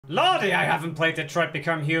Lordy, I haven't played Detroit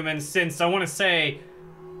Become Human since, I want to say,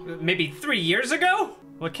 maybe 3 years ago?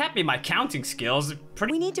 Well, it can't be my counting skills.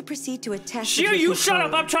 We need to proceed to a test. Shit, you shut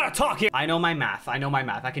up! I'm trying to talk here! I know my math. I know my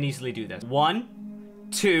math. I can easily do this. 1,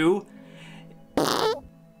 2...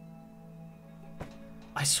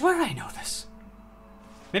 I swear I know this.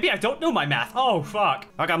 Maybe I don't know my math. Oh, fuck.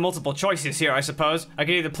 I got multiple choices here, I suppose. I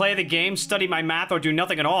can either play the game, study my math, or do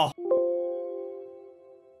nothing at all.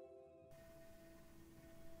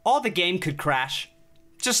 Or the game could crash.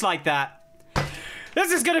 Just like that.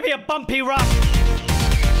 This is gonna be a bumpy ride.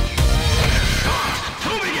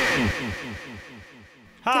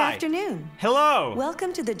 Hi. Good afternoon. Hello.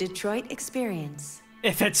 Welcome to the Detroit Experience.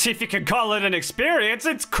 If you can call it an experience,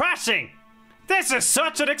 it's crashing. This is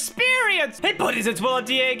such an experience! Hey buddies, it's Will at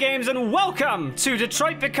DAGames and welcome to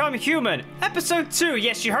Detroit Become Human, Episode 2.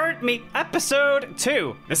 Yes, you heard me, Episode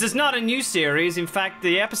 2. This is not a new series. In fact,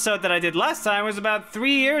 the episode that I did last time was about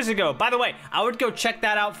 3 years ago. By the way, I would go check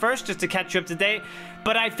that out first just to catch you up to date.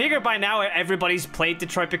 But I figure by now everybody's played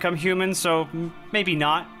Detroit Become Human, so maybe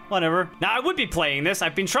not. Whatever. Now, I would be playing this.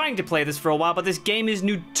 I've been trying to play this for a while, but this game is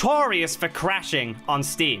notorious for crashing on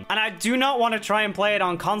Steam. And I do not want to try and play it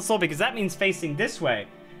on console because that means facing this way.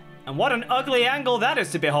 And what an ugly angle that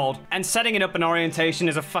is to behold. And setting it up in orientation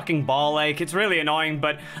is a fucking ball ache. It's really annoying,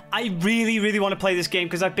 but I really, really want to play this game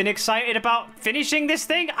because I've been excited about finishing this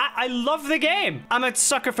thing. I love the game. I'm a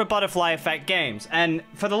sucker for butterfly effect games. And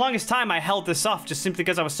for the longest time, I held this off just simply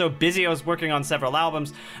because I was so busy. I was working on several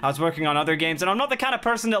albums. I was working on other games. And I'm not the kind of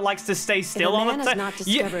person that likes to stay still all the time. If a man has not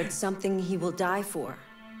discovered something he will die for,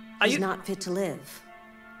 he's not fit to live.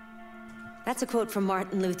 That's a quote from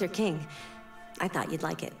Martin Luther King. I thought you'd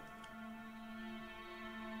like it.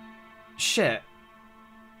 Shit.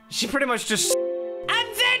 She pretty much just... And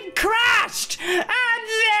then crashed!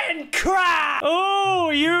 And then crashed!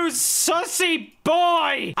 Oh, you sussy boy!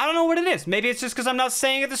 I don't know what it is. Maybe it's just because I'm not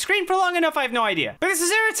staying at the screen for long enough. I have no idea. But this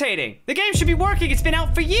is irritating. The game should be working. It's been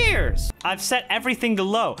out for years. I've set everything to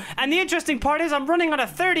low. And the interesting part is I'm running on a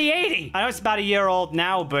 3080. I know it's about a year old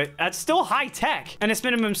now, but that's still high tech. And its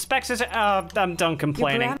minimum specs is... I'm done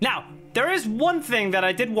complaining. Now, there is one thing that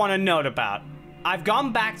I did want to note about. I've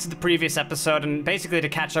gone back to the previous episode and basically to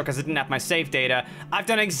catch up because I didn't have my save data. I've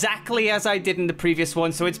done exactly as I did in the previous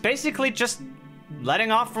one, so it's basically just letting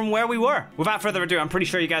off from where we were. Without further ado, I'm pretty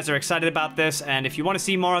sure you guys are excited about this, and if you want to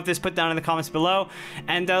see more of this, put down in the comments below,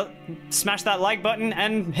 and smash that like button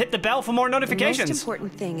and hit the bell for more notifications. The most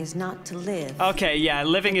important thing is not to live. Okay, yeah,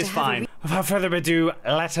 living is fine. Without further ado,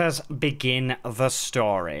 let us begin the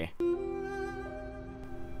story.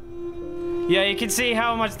 Yeah, you can see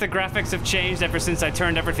how much the graphics have changed ever since I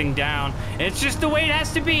turned everything down. It's just the way it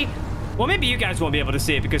has to be. Well, maybe you guys won't be able to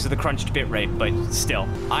see it because of the crunched bitrate, but still.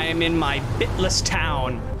 I am in my bitless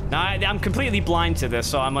town. Now, I'm completely blind to this,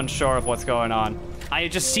 so I'm unsure of what's going on. I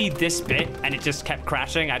just see this bit, and it just kept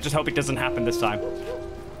crashing. I just hope it doesn't happen this time.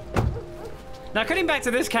 Now, cutting back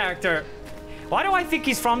to this character, why do I think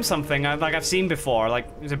he's from something like I've seen before? Like,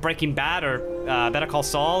 is it Breaking Bad or Better Call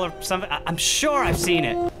Saul or something? I'm sure I've seen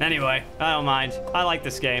it. Anyway, I don't mind. I like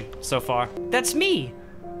this game so far. That's me.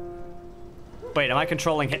 Wait, am I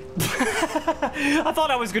controlling him? I thought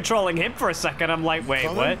I was controlling him for a second. I'm like, wait,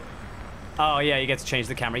 what? Oh, yeah, you get to change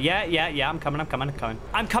the camera. Yeah, I'm coming.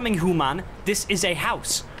 I'm coming, human. This is a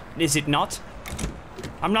house, is it not?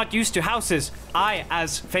 I'm not used to houses. I,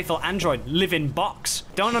 as faithful android, live in box.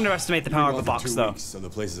 Don't underestimate the power of the box, though. So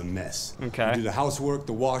the place is a mess. Okay. You do the housework,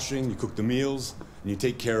 the washing, you cook the meals, and you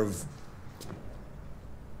take care of...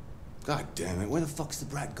 God damn it, where the fuck's the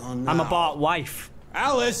brat gone now? I'm a bought wife.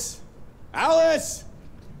 Alice! Alice!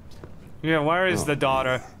 Yeah, where is the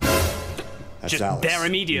daughter? That's Just Alice. there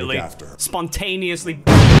immediately. Look after her. Spontaneously.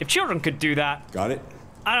 If children could do that. Got it?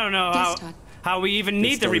 I don't know how we even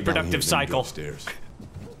need the reproductive cycle.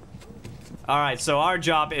 Alright, so our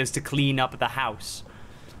job is to clean up the house.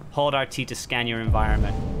 Hold RT to scan your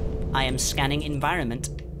environment. I am scanning environment.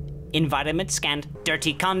 Environment scanned.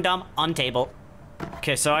 Dirty condom on table.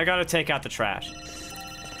 Okay, so I gotta take out the trash.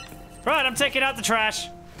 Right, I'm taking out the trash.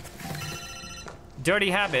 Dirty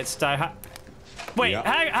habits. Wait, Yep.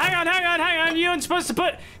 hang on. You weren't supposed to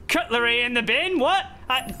put cutlery in the bin? What?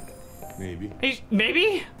 Maybe.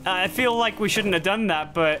 Maybe? I feel like we shouldn't have done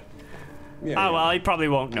that, but... Yeah, well, he probably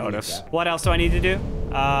won't notice. What else do I need to do?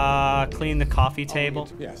 Clean the coffee table.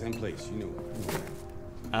 Yeah, same place, you know.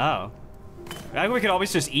 Oh. I think we could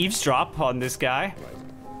always just eavesdrop on this guy. Right.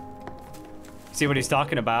 See what he's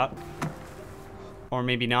talking about. Or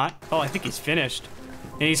maybe not. Oh, I think he's finished.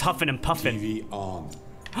 And he's huffing and puffing. TV on.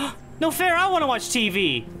 No fair, I want to watch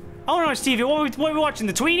TV. I want to watch TV. What are we watching,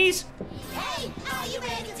 the Tweenies? Hey, are you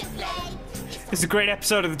ready to play? It's This is a great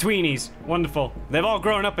episode of the Tweenies. Wonderful. They've all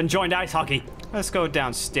grown up and joined ice hockey. Let's go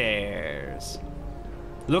downstairs.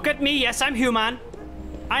 Look at me. Yes, I'm human.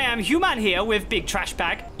 I am human here with big trash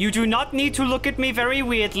bag. You do not need to look at me very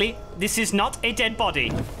weirdly. This is not a dead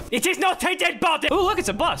body. It is not a dead body. Oh, look, it's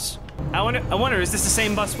a bus. I wonder, is this the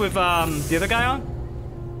same bus with the other guy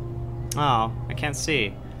on? Oh, I can't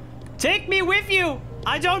see. Take me with you.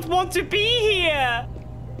 I don't want to be here.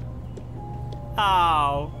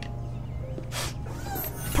 Oh.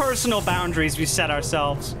 Personal boundaries we set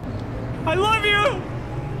ourselves. I love you.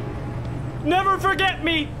 Never forget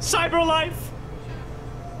me, Cyberlife.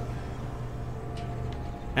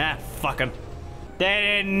 Ah, fuck them. They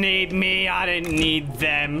didn't need me, I didn't need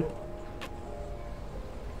them.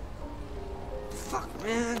 Fuck,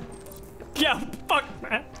 man. Yeah, fuck,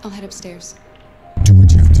 man. I'll head upstairs. Do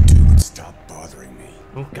what you have to do and stop bothering me.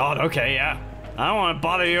 Oh god, okay, yeah. I don't want to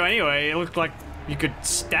bother you anyway. It looked like you could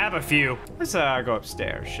stab a few. Let's go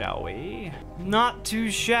upstairs, shall we? Not too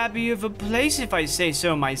shabby of a place if I say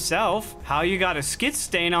so myself. How you got a skid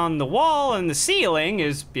stain on the wall and the ceiling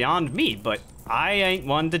is beyond me, but I ain't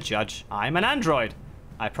one to judge. I'm an android.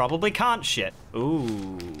 I probably can't shit.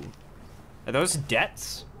 Ooh. Are those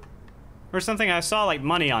debts? Or something? I saw like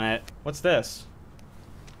money on it. What's this?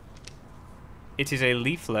 It is a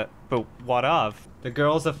leaflet, but what of? The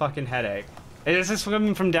girl's a fucking headache. Is this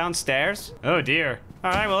coming from downstairs? Oh dear.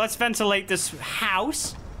 Alright, well let's ventilate this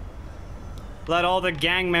house. Let all the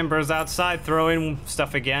gang members outside throw in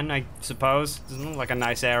stuff again, I suppose. Doesn't look like a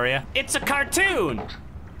nice area. It's a cartoon!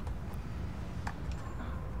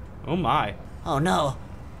 Oh my. Oh no.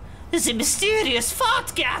 There's a mysterious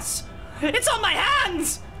fart gas! It's on my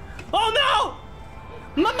hands! Oh no!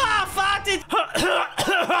 Mama farted!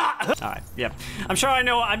 Alright, yeah. I'm sure I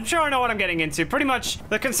know what I'm getting into. Pretty much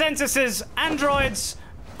the consensus is androids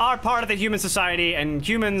are part of the human society and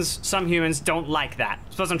some humans don't like that.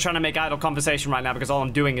 I suppose I'm trying to make idle conversation right now because all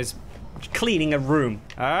I'm doing is cleaning a room.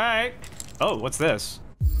 Alright. Oh, what's this?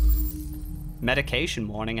 Medication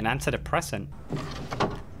warning and antidepressant.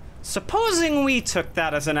 Supposing we took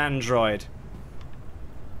that as an android.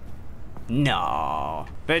 No.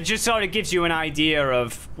 But it just sort of gives you an idea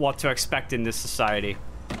of what to expect in this society.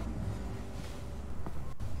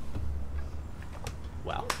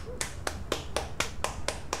 Well.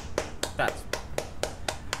 That's...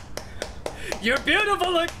 You're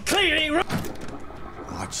beautiful at cleaning room.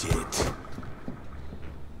 Watch it.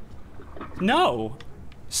 No.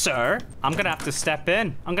 Sir, I'm gonna have to step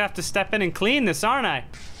in. I'm gonna have to step in and clean this, aren't I?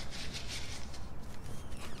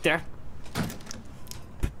 There.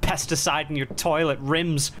 Pesticide in your toilet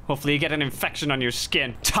rims. Hopefully you get an infection on your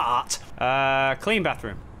skin. Tart. Clean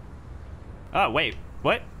bathroom. Oh, wait.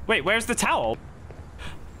 What? Wait, where's the towel?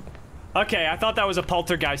 Okay, I thought that was a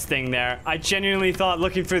poltergeist thing there. I genuinely thought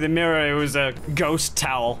looking through the mirror it was a ghost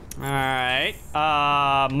towel. Alright.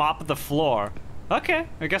 Mop the floor. Okay,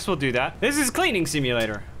 I guess we'll do that. This is cleaning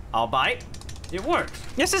simulator. I'll bite. It works.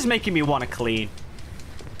 This is making me want to clean.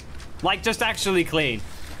 Like, just actually clean.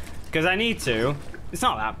 Because I need to. It's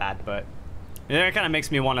not that bad, but it kind of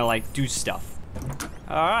makes me want to, like, do stuff.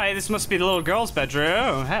 Alright, this must be the little girl's bedroom.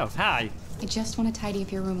 Oh, hi. I just want to tidy up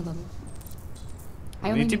your room a little.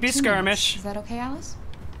 I Need to be skirmish. Is that okay, Alice?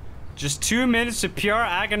 Just 2 minutes of pure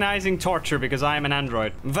agonizing torture because I am an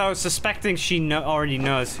android. Though suspecting she already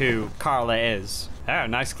knows who Carla is. Oh,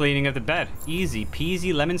 nice cleaning of the bed. Easy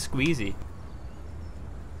peasy lemon squeezy.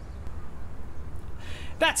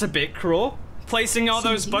 That's a bit cruel. Placing all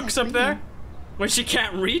those books up there when she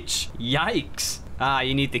can't reach. Yikes. Ah,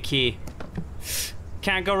 you need the key.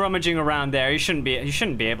 Can't go rummaging around there. You shouldn't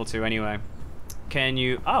be able to anyway. Can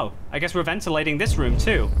you? Oh, I guess we're ventilating this room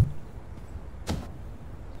too.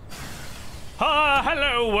 Ah,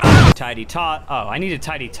 hello. Tidy Todd. Oh, I need to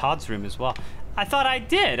tidy Todd's room as well. I thought I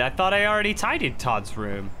did. I thought I already tidied Todd's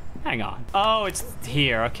room. Hang on. Oh, it's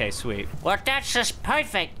here. Okay, sweet. Well, that's just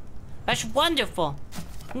perfect. That's wonderful.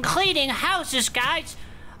 I'm cleaning houses, guys.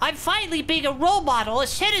 I'm finally being a role model, a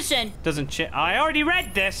citizen. I already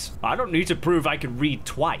read this. I don't need to prove I can read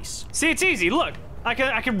twice. See, it's easy. Look, I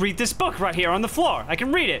can read this book right here on the floor. I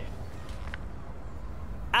can read it.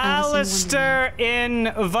 Alistair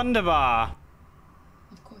in Wunderbar.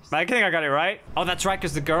 Of course. I think I got it right. Oh, that's right,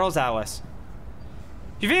 because the girl's Alice.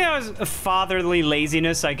 Do you think that was a fatherly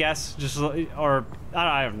laziness, I guess? Or,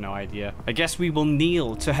 I have no idea. I guess we will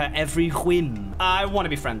kneel to her every whim. I want to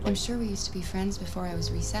be friendly. I'm sure we used to be friends before I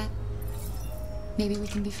was reset. Maybe we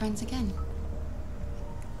can be friends again.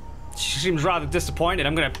 She seems rather disappointed.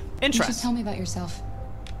 I'm gonna interest. Just tell me about yourself.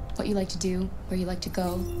 What you like to do, where you like to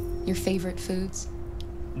go, your favorite foods.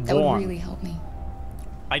 That would really help me.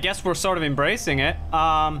 I guess we're sort of embracing it.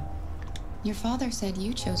 Your father said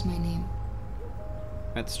you chose my name.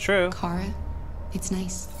 That's true. Kara. It's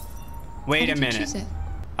nice. Wait How a did minute. you choose it?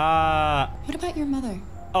 What about your mother?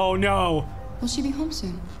 Oh no. Will she be home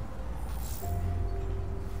soon?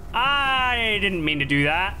 I didn't mean to do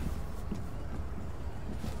that.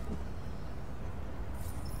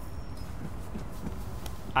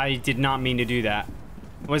 I did not mean to do that.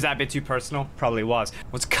 Was that a bit too personal? Probably was.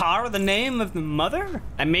 Was Kara the name of the mother?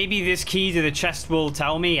 And maybe this key to the chest will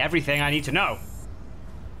tell me everything I need to know.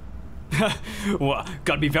 Well,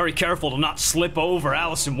 gotta be very careful to not slip over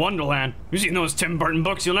Alice in Wonderland. You've seen those Tim Burton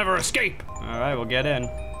books, you'll never escape. All right, we'll get in.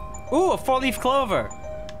 Ooh, a 4-leaf clover.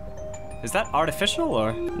 Is that artificial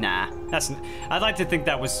or? Nah, I'd like to think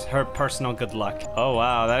that was her personal good luck. Oh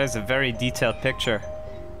wow, that is a very detailed picture.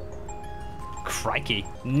 Crikey.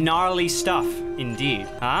 Gnarly stuff, indeed.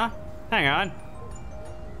 Huh? Hang on.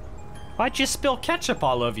 Why'd you spill ketchup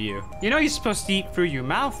all over you? You know you're supposed to eat through your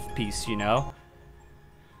mouthpiece, you know.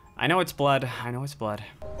 I know it's blood. I know it's blood.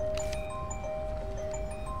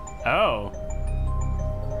 Oh.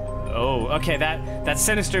 Oh, okay, that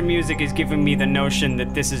sinister music is giving me the notion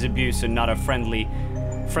that this is abuse and not a friendly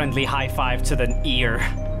high five to the ear.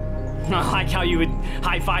 I like how you would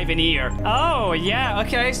high five an ear. Oh, yeah,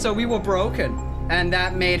 okay, so we were broken. And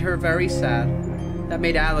that made her very sad. That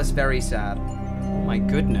made Alice very sad. Oh my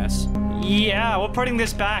goodness. Yeah, we're putting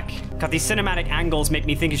this back. God, these cinematic angles make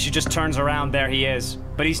me think if she just turns around, there he is.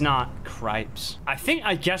 But he's not. Cripes.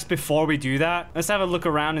 I guess before we do that, let's have a look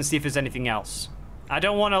around and see if there's anything else. I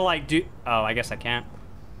don't want to, like, do... Oh, I guess I can't.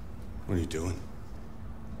 What are you doing?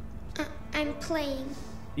 I'm playing.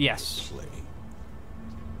 Yes. Playing.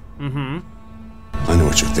 Mm-hmm. I know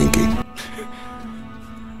what you're thinking.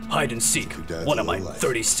 Hide and seek. What am I,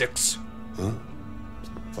 36? Huh?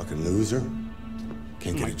 Fucking loser?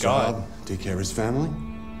 Can't get a job, take care of his family?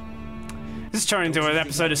 This is turning into an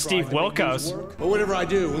episode of Steve Wilkos. But whatever I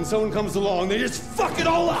do, when someone comes along, they just fuck it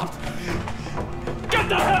all up! Get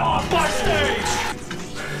the hell off my stage!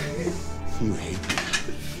 You hate me.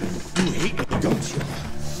 You hate me, don't you?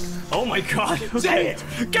 Oh my god. Say it!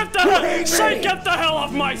 Get the hell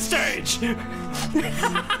off my stage!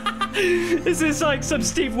 This is like some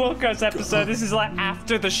Steve Wilkos episode. This is like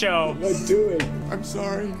after the show. What am I doing? I'm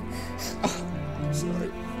sorry. I'm sorry.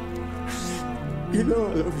 You know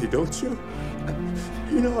I love you, don't you?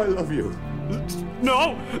 You know I love you.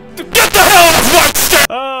 No! Get the hell off my stage!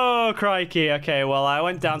 Oh, crikey. Okay, well, I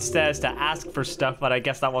went downstairs to ask for stuff, but I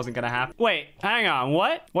guess that wasn't gonna happen. Wait, hang on.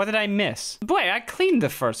 What? What did I miss? Wait, I cleaned the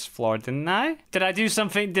first floor, didn't I? Did I do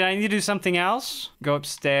something? Did I need to do something else? Go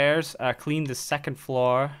upstairs, clean the second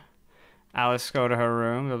floor. Alice, go to her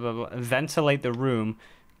room. Blah, blah, blah. Ventilate the room.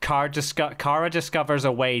 Kara discovers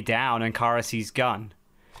a way down, and Kara sees gun.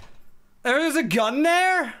 There's a gun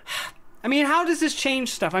there? I mean, how does this change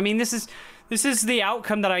stuff? I mean, this is the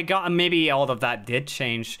outcome that I got, and maybe all of that did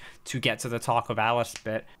change to get to the talk of Alice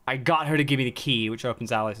bit. I got her to give me the key, which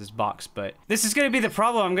opens Alice's box, but this is gonna be the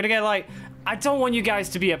problem. I'm gonna get like, I don't want you guys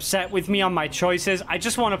to be upset with me on my choices. I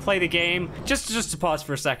just want to play the game. Just to pause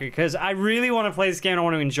for a second, because I really want to play this game. I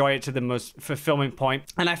want to enjoy it to the most fulfillment point.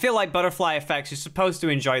 And I feel like Butterfly Effects, you're supposed to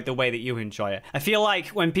enjoy it the way that you enjoy it. I feel like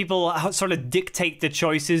when people sort of dictate the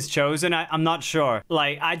choices chosen, I'm not sure.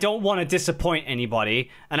 Like, I don't want to disappoint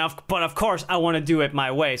anybody, but of course, I want to do it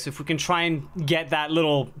my way. So if we can try and get that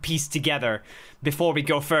little piece together before we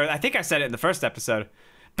go further. I think I said it in the first episode,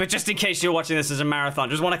 but just in case you're watching this as a marathon,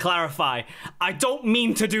 just want to clarify, I don't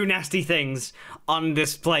mean to do nasty things on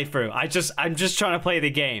this playthrough. I'm just trying to play the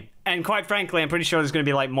game. And quite frankly, I'm pretty sure there's going to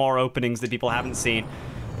be like more openings that people haven't seen.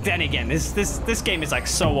 Then again, this game is like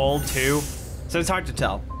so old too, so it's hard to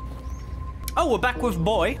tell. Oh, we're back with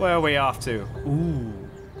Boy. Where are we off to? Ooh,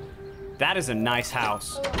 that is a nice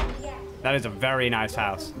house. That is a very nice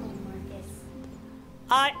house.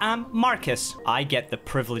 I am Marcus. I get the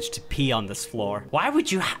privilege to pee on this floor. Why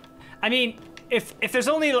would you I mean, if there's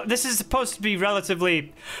only... This is supposed to be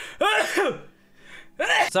relatively...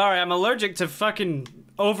 Sorry, I'm allergic to fucking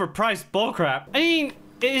overpriced bullcrap. I mean,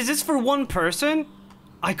 is this for one person?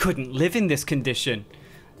 I couldn't live in this condition.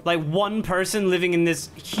 Like, one person living in this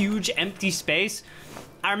huge empty space.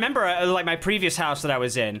 I remember, like, my previous house that I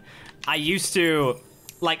was in, I used to,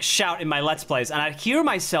 like, shout in my Let's Plays, and I'd hear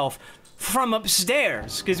myself from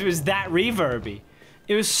upstairs because it was that reverby.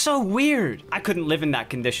 It was so weird. I couldn't live in that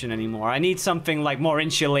condition anymore. I need something like more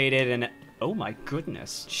insulated and... Oh my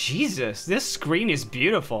goodness. Jesus, this screen is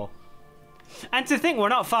beautiful. And to think we're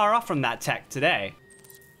not far off from that tech today.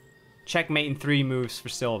 Checkmate in 3 moves for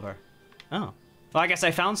silver. Oh. Well, I guess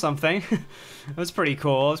I found something. That was pretty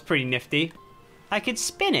cool. It was pretty nifty. I could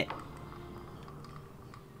spin it.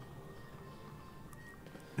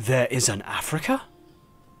 There is an Africa?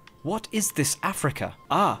 What is this Africa?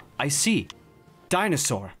 Ah, I see.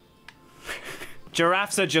 Dinosaur.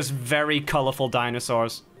 Giraffes are just very colorful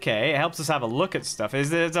dinosaurs. Okay, it helps us have a look at stuff. Is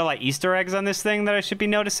there like Easter eggs on this thing that I should be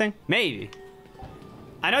noticing? Maybe.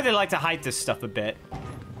 I know they like to hide this stuff a bit.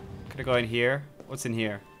 Could I go in here? What's in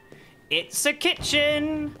here? It's a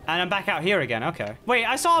kitchen! And I'm back out here again, okay. Wait,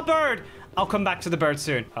 I saw a bird! I'll come back to the bird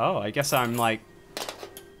soon. Oh, I guess I'm like...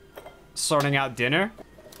 sorting out dinner?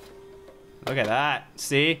 Look at that,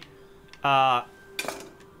 see? Oh!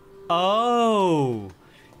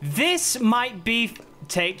 This might be...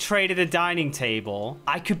 take tray to the dining table.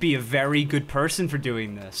 I could be a very good person for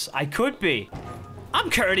doing this. I could be. I'm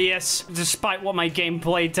courteous, despite what my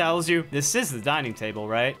gameplay tells you. This is the dining table,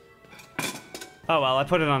 right? Oh, well, I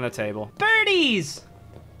put it on the table. Birdies!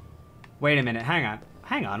 Wait a minute, hang on.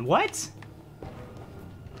 Hang on, what?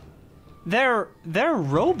 They're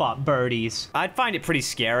robot birdies. I'd find it pretty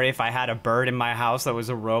scary if I had a bird in my house that was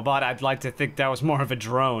a robot. I'd like to think that was more of a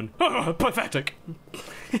drone. Pathetic.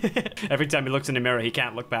 Every time he looks in the mirror, he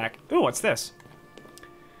can't look back. Ooh, what's this?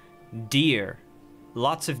 Deer.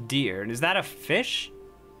 Lots of deer. And is that a fish?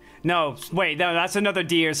 No, wait, no, that's another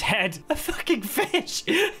deer's head. A fucking fish.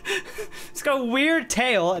 It's got a weird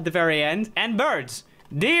tail at the very end. And birds.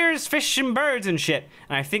 Deers, fish, and birds and shit.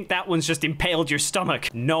 And I think that one's just impaled your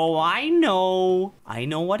stomach. No, I know. I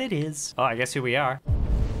know what it is. Oh, I guess who we are.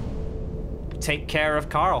 Take care of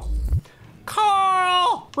Carl.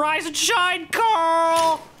 Carl! Rise and shine,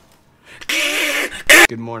 Carl!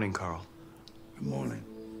 Good morning, Carl. Good morning.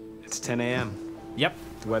 It's 10 a.m. Yep.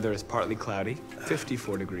 The weather is partly cloudy,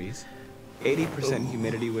 54 degrees, 80%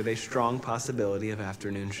 humidity with a strong possibility of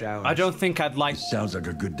afternoon showers. I don't think I'd like... Sounds like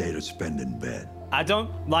a good day to spend in bed. I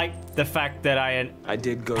don't like the fact that I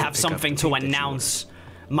did go have pick something up the to paint that you announce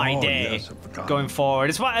my day yes, I forgot. going forward.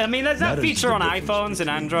 It's why I mean there's that That is feature the on difference iPhones and between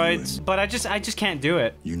Androids, you and- but I just can't do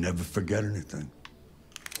it. You never forget anything.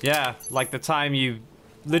 Yeah, like the time you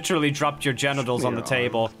literally dropped your genitals on the You're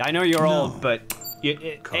table. I know you're No. old, but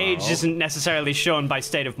age Carl. isn't necessarily shown by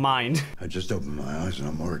state of mind. I just opened my eyes and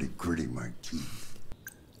I'm already gritting my teeth.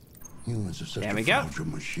 Humans are such There a we go. fragile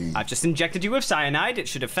machine. I've just injected you with cyanide. It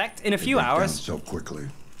should affect in a They few break down hours. so quickly.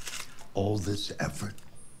 All this effort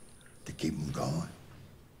to keep them going.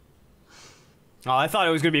 Oh, I thought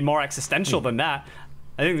it was going to be more existential than that.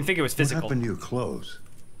 I didn't think it was What physical. happened to your clothes?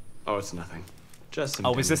 Oh, it's nothing. Just some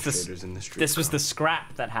Oh, was this demonstrators in the street. this was the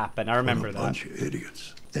scrap that happened. I remember What a that. bunch of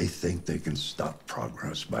idiots. They think they can stop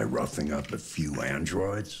progress by roughing up a few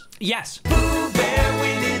androids. Yes.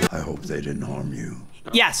 I hope they didn't harm you.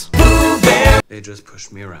 Yes. They just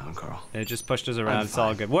pushed me around, Carl. They just pushed us around. I'm It's all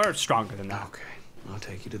fine. good. We're stronger than that. Okay, I'll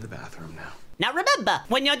take you to the bathroom now. Now remember,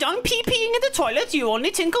 when you're done pee-peeing in the toilet, you only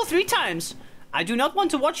tinkle 3 times. I do not want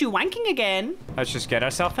to watch you wanking again. Let's just get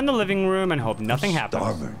ourselves in the living room and hope nothing happens.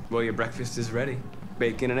 Starving. Well, your breakfast is ready.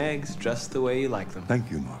 Bacon and eggs, just the way you like them. Thank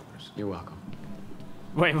you, Marcus. You're welcome.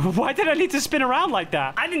 Wait, why did I need to spin around like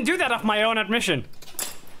that? I didn't do that off my own admission.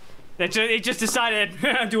 It just decided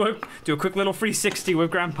do a quick little 360 with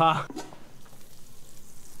Grandpa.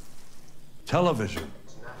 Television.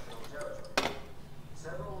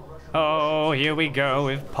 Oh, here we go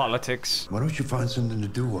with politics. Why don't you find something to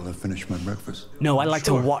do while I finish my breakfast? No, I like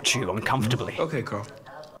to watch you uncomfortably. Okay, Carl.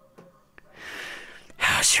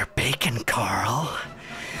 How's your bacon, Carl?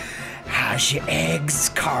 How's your eggs,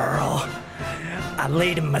 Carl? I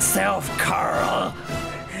laid them myself, Carl.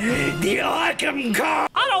 Do you like them, Carl?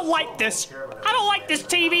 I don't like this. I don't like this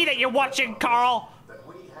TV that you're watching, Carl.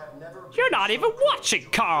 You're not even watching,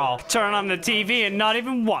 Carl. Turn on the TV and not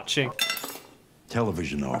even watching.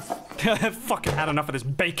 Television off. Fucking had enough of this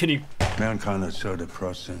bacony. Mankind is so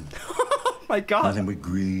depressing. Oh my God. Nothing but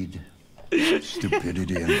greed,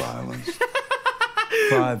 stupidity, and violence.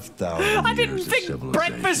 5,000 years I didn't of think civilization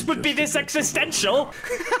breakfast would be just this to get to existential.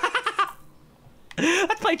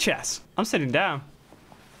 Let's play chess. I'm sitting down.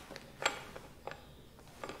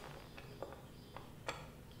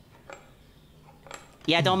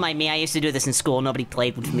 Yeah, don't mind me. I used to do this in school. Nobody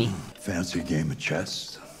played with me. Fancy game of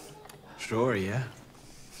chess. Sure, yeah.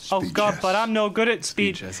 Oh Speed God, chess. but I'm no good at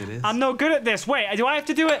speed. Speed chess it is. I'm no good at this. Wait, do I have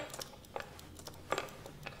to do it?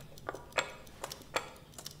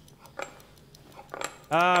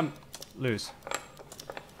 Lose.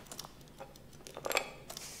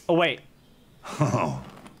 Oh wait. Oh,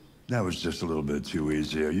 that was just a little bit too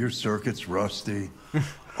easy. Are your circuits rusty?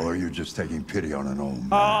 Or you're just taking pity on an old man?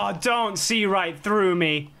 Oh, don't see right through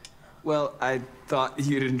me. Well, I thought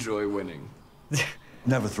you'd enjoy winning.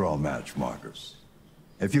 Never throw a match, Marcus.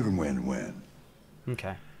 If you can win, win.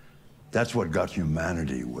 Okay. That's what got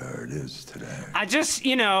humanity where it is today. I just,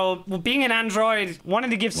 you know, being an android,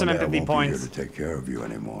 wanted to give some empathy I won't points. be here to take care of you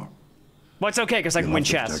anymore. Well, it's okay, because I can win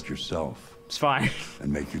You'll have to chess. protect yourself. It's fine.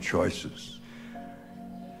 And make your choices.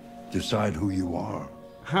 Decide who you are.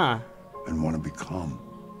 Huh. And want to become.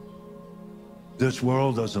 This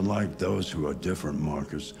world doesn't like those who are different,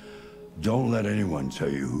 Marcus. Don't let anyone tell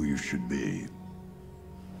you who you should be.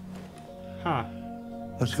 Huh.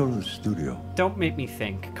 Let's go to the studio. Don't make me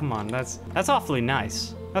think. Come on, that's awfully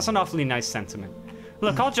nice. That's an awfully nice sentiment.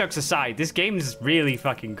 Look, all jokes aside, this game is really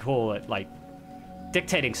fucking cool at, like,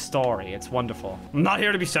 dictating story. It's wonderful. I'm not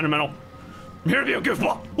here to be sentimental. I'm here to be a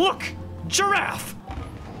goofball. Look! Giraffe!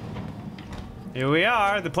 Here we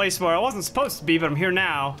are, the place where I wasn't supposed to be, but I'm here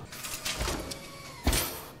now.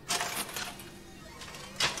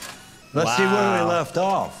 Let's see where we left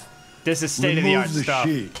off. This is state-of-the-art Remove the stuff.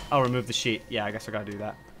 sheet. Oh, remove the sheet. Yeah, I guess I gotta do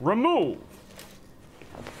that. Remove!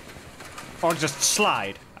 Or just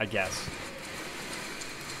slide, I guess.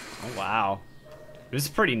 Oh, wow. This is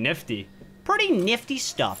pretty nifty. Pretty nifty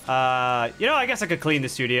stuff. You know, I guess I could clean the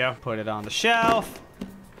studio. Put it on the shelf.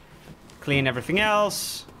 Clean everything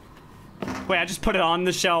else. Wait, I just put it on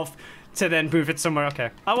the shelf to then move it somewhere. Okay.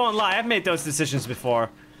 I won't lie, I've made those decisions before.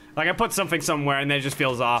 Like, I put something somewhere and then it just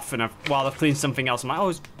feels off, and while I've cleaned something else, I'm like, oh,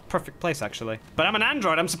 it's perfect place, actually. But I'm an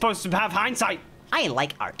android, I'm supposed to have hindsight. I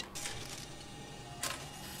like art.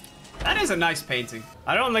 That is a nice painting.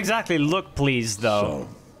 I don't exactly look pleased, though. So,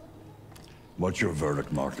 what's your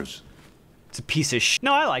verdict, Marcus? It's a piece of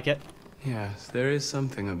No, I like it. Yes, there is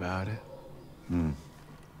something about it.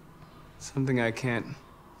 Something I can't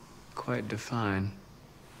quite define.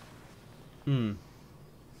 I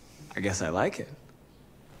guess I like it.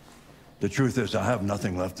 The truth is, I have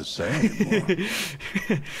nothing left to say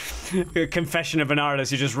anymore. A confession of an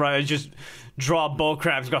artist. You just draw bull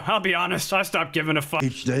crabs. Go. I'll be honest. I stopped giving a fuck.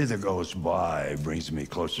 Each day that goes by brings me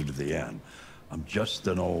closer to the end. I'm just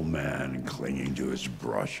an old man clinging to his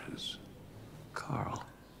brushes. Carl.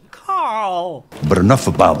 Carl. But enough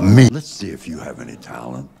about me. Let's see if you have any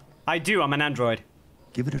talent. I do. I'm an android.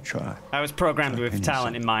 Give it a try. I was programmed with painting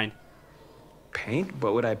talent in mind. Paint?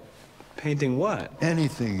 What would I... Painting what?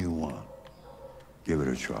 Anything you want. Give it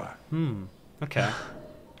a try. Okay.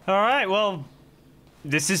 All right. Well,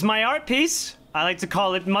 this is my art piece. I like to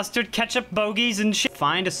call it mustard, ketchup, bogeys, and shit.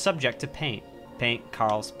 Find a subject to paint. Paint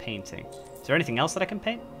Carl's painting. Is there anything else that I can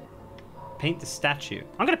paint? Paint the statue.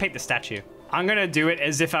 I'm gonna paint the statue. I'm gonna do it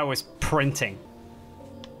as if I was printing.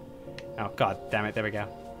 Oh, god damn it. There we go.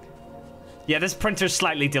 Yeah, this printer's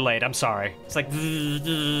slightly delayed. I'm sorry. It's like... That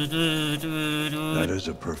is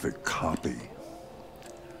a perfect copy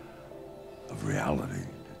of reality.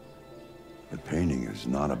 But painting is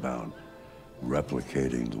not about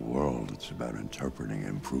replicating the world. It's about interpreting,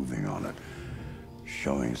 improving on it,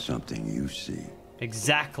 showing something you see.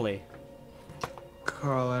 Exactly.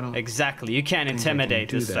 Carl, I don't... Exactly. You can't intimidate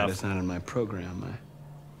this stuff. It's not in my program.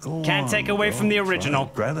 Can't take away from the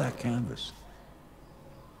original. Grab that canvas.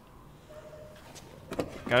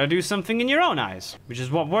 Gotta do something in your own eyes, which is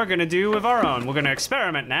what we're gonna do with our own. We're gonna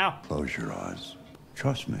experiment now. Close your eyes.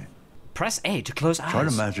 Trust me. Press A to close eyes. Try to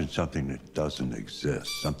imagine something that doesn't exist,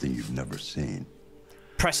 something you've never seen.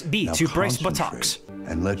 Press B Now to brace concentrate buttocks.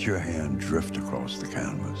 And let your hand drift across the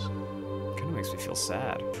canvas. Kinda makes me feel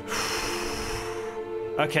sad.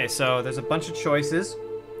 Okay, so there's a bunch of choices.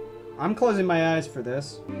 I'm closing my eyes for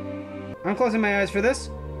this. I'm closing my eyes for this.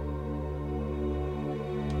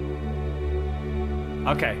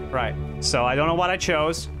 Okay, right. So I don't know what I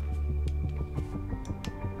chose.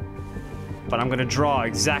 But I'm gonna draw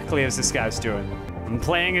exactly as this guy's doing. I'm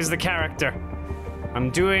playing as the character. I'm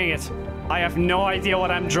doing it. I have no idea what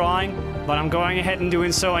I'm drawing, but I'm going ahead and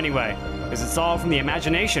doing so anyway. Because it's all from the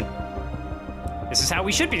imagination. This is how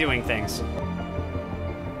we should be doing things.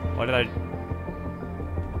 What did I...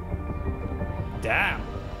 Damn.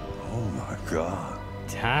 Oh my god.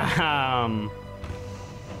 Damn.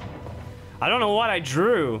 I don't know what I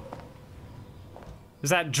drew. Was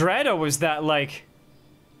that dread or was that like...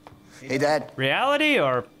 Hey, Dad. Reality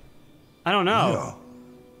or... I don't know.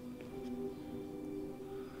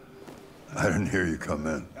 Yeah. I didn't hear you come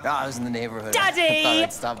in. No, I was in the neighborhood. Daddy! I thought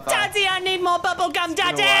I'd stop by. Daddy, I need more bubble gum,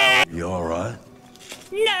 Daddy! You alright?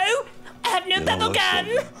 No, I have no You don't bubble look gum.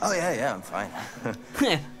 so good. Oh, yeah, I'm fine.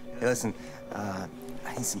 Hey, listen, I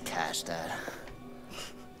need some cash, Dad.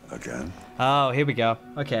 Again? Oh, here we go.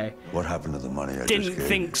 Okay. What happened to the money I just Didn't gave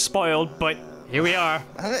think you? spoiled, but here we are.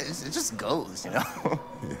 It just goes, you know?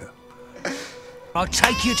 Yeah. I'll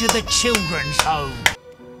take you to the children's home.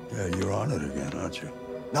 Yeah, you're on it again, aren't you?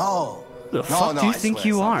 No. The fuck do you think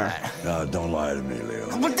you are? No, don't lie to me, Leo.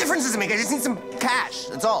 What difference does it make? I just need some cash.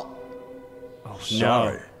 That's all. Oh,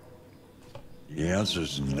 Sorry. no. The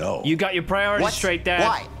answer's no. You got your priorities straight, Dad.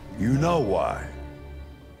 Why? You know why.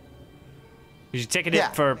 You're taking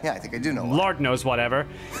it for... Yeah, I think I do know why. Lord knows whatever.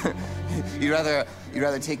 You'd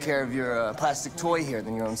rather take care of your plastic toy here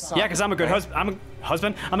than your own son. Yeah, because I'm a good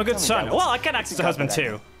husband. I'm a good son. Well, I can act as a husband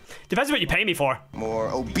too. Depends on what you pay me for. More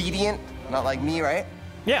obedient, not like me, right?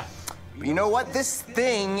 Yeah. But you know what? This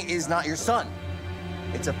thing is not your son.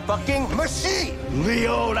 It's a fucking machine!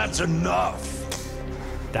 Leo, that's enough.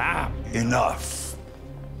 Damn. Enough.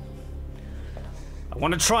 I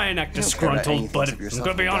want to try and act disgruntled, but I'm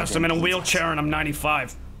gonna be honest, I'm in a wheelchair and I'm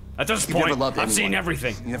 95. At this point, I've seen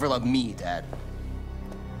everything. You never loved me, Dad.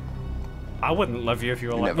 I wouldn't love you if you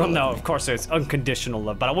were like... Well, no, of course it's unconditional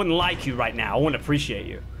love, but I wouldn't like you right now. I wouldn't appreciate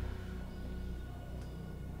you.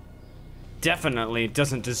 Definitely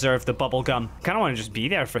doesn't deserve the bubble gum. Kind of want to just be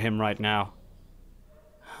there for him right now.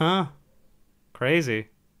 Huh. Crazy.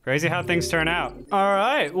 Crazy how things turn out. All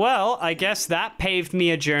right, well, I guess that paved me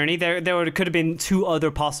a journey. There could have been 2 other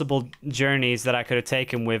possible journeys that I could have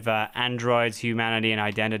taken with androids, humanity, and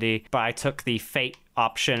identity, but I took the fate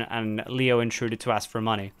option and Leo intruded to ask for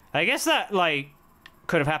money. I guess that, like,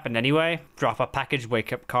 could have happened anyway. Drop a package,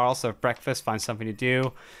 wake up Carl, serve breakfast, find something to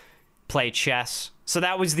do, play chess. So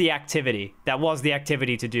that was the activity. That was the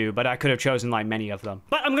activity to do, but I could have chosen, like, many of them.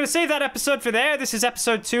 But I'm gonna save that episode for there. This is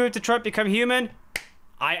episode 2 of Detroit Become Human.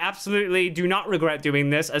 I absolutely do not regret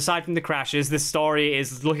doing this. Aside from the crashes, this story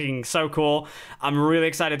is looking so cool. I'm really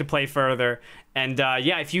excited to play further. And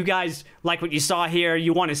yeah, if you guys like what you saw here,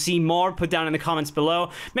 you want to see more, put down in the comments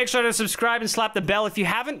below. Make sure to subscribe and slap the bell if you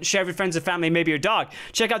haven't. Share with your friends and family, maybe your dog.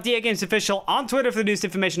 Check out DAGames Official on Twitter for the newest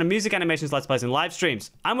information on music, animations, let's plays, and live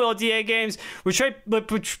streams. I'm Will at DAGames.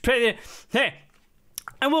 Hey,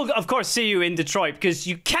 and we'll of course see you in Detroit because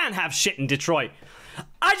you can't have shit in Detroit.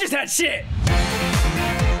 I just had shit.